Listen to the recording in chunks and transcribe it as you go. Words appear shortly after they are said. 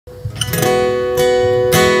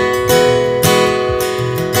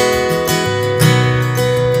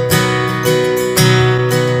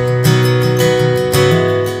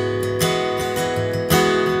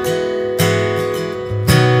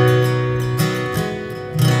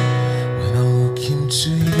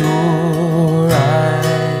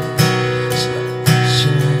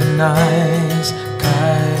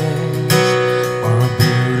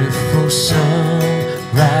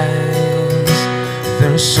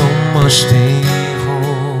so much they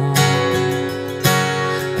hold,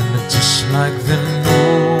 and it's just like the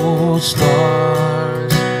North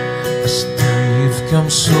Stars. I swear you've come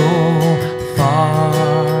so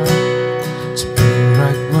far to be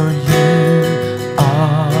right where you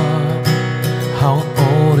are. How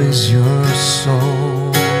old is your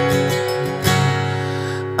soul?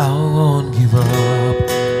 I won't give up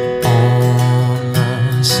on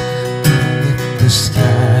us, even if the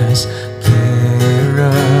skies get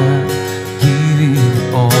up. Give you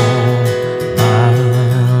all my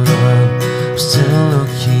love, I'm still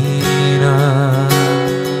looking up.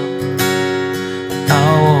 I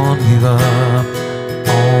won't give up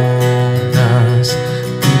on us,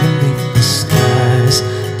 even if the skies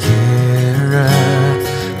get up.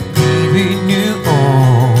 Giving you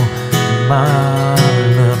all my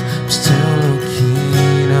love, I'm still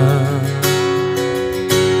looking up,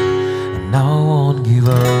 and I won't give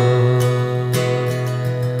up.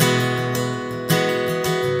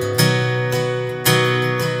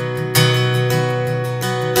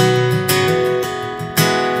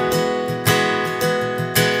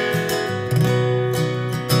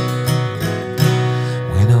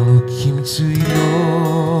 When I look into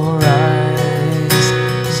your eyes,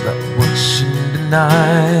 it's like watching the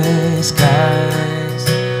night skies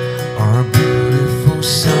or a beautiful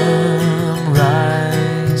sunrise.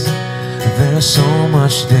 There's so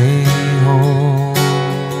much they hold,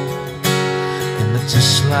 and it's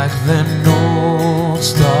just like the North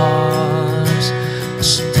Stars. I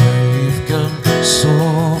swear you've come so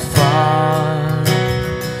far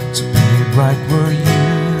to be right where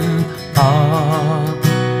you are.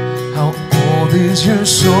 How old is your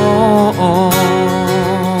soul?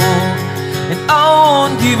 And I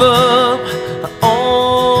won't give up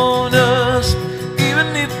on us,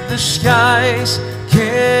 even if the skies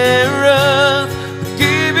get rough.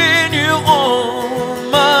 Giving you all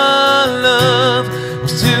my love, I'm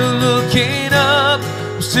still looking up,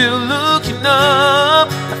 I'm still looking up.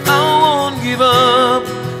 I won't give up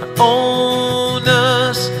on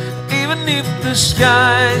us, even if the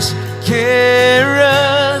skies get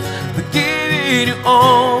rough. Giving you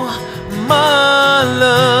all my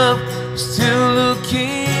love.